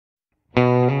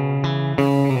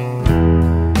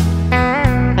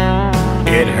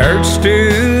hurts to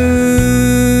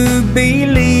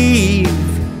believe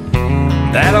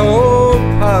that old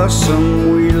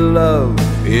possum we love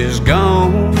is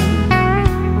gone.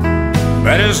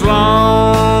 But as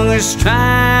long as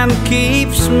time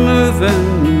keeps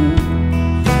moving,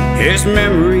 his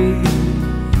memory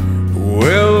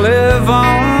will live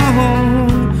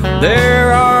on.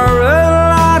 There are a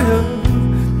lot of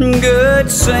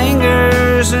good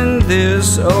singers in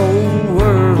this old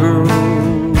world,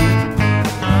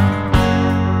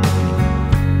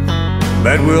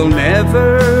 but we'll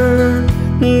never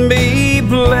be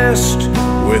blessed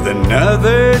with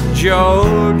another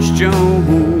George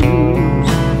Jones.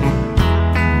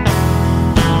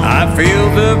 I feel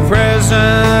the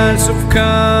presence of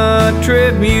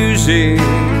country music.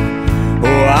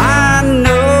 Oh, I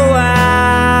know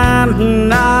I'm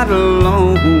not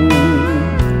alone.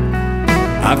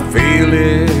 I feel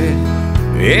it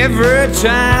every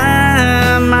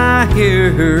time I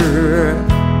hear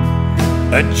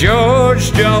a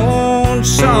George Jones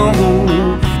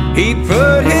song. He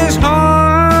put his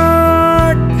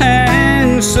heart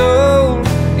and soul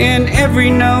in every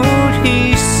note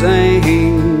he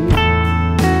sang.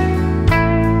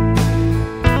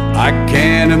 I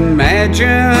can't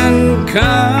imagine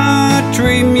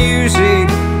country music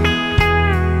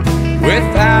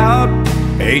without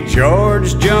a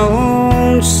George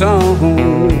Jones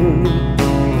song.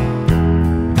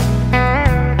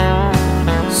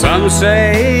 Some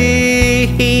say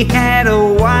he had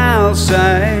a wild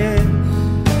side,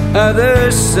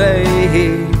 others say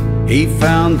he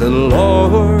found the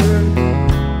Lord.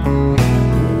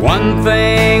 One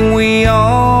thing we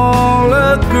all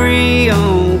agree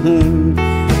on,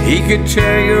 he could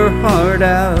tear your heart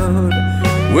out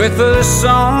with a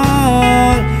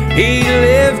song. He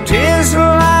lived his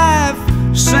life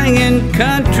singing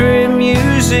country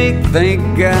music, thank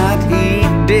God he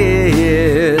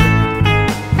did.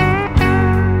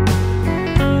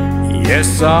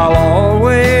 Yes, I'll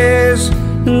always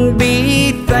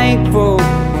be thankful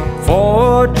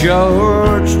for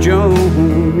George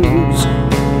Jones.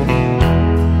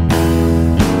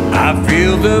 I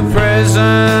feel the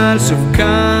presence of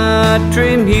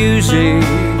country music.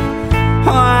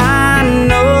 I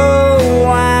know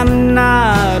I'm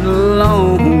not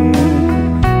alone.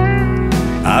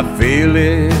 I feel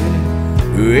it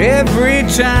every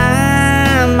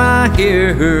time I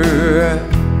hear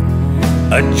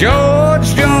a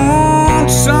George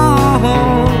Jones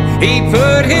song. He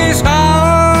put his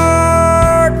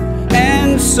heart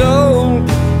and soul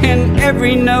in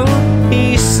every note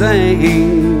he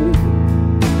sang.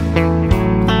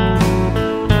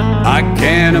 I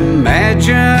can't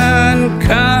imagine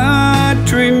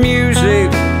country music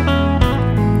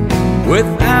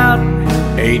without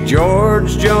a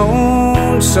George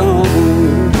Jones song.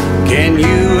 Can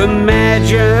you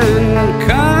imagine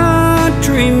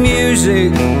country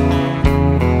music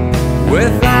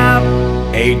without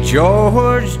a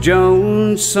George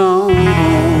Jones song?